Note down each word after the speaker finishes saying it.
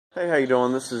Hey, how you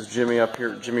doing? This is Jimmy up here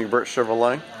at Jimmy Britt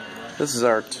Chevrolet. This is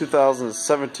our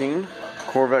 2017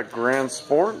 Corvette Grand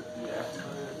Sport.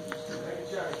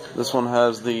 This one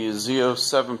has the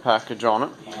Z07 package on it.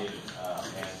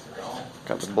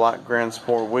 Got the black Grand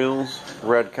Sport wheels,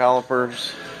 red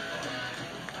calipers,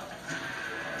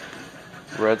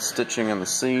 red stitching in the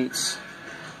seats.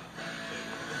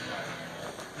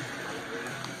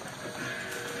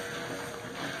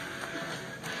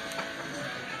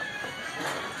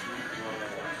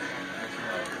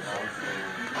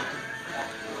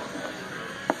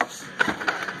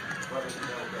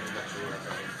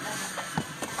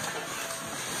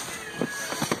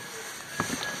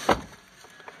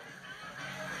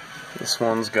 This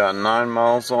one's got 9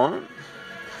 miles on it.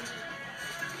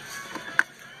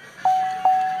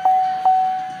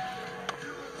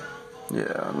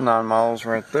 Yeah, 9 miles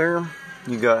right there.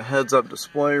 You got heads-up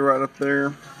display right up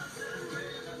there.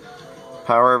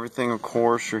 Power everything, of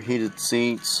course. Your heated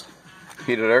seats,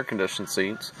 heated air-conditioned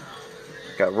seats.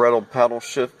 Got red paddle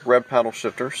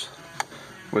shifters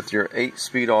with your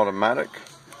 8-speed automatic.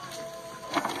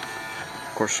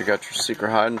 Of course, you got your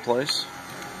secret hiding place.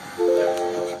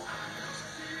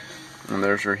 And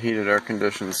there's your heated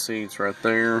air-conditioned seats right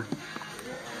there.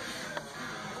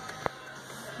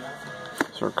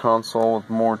 It's our console with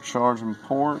more charging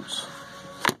ports.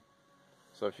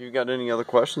 So if you've got any other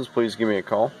questions, please give me a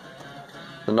call.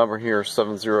 The number here is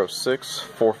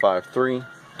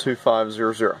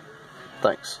 706-453-2500.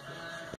 Thanks.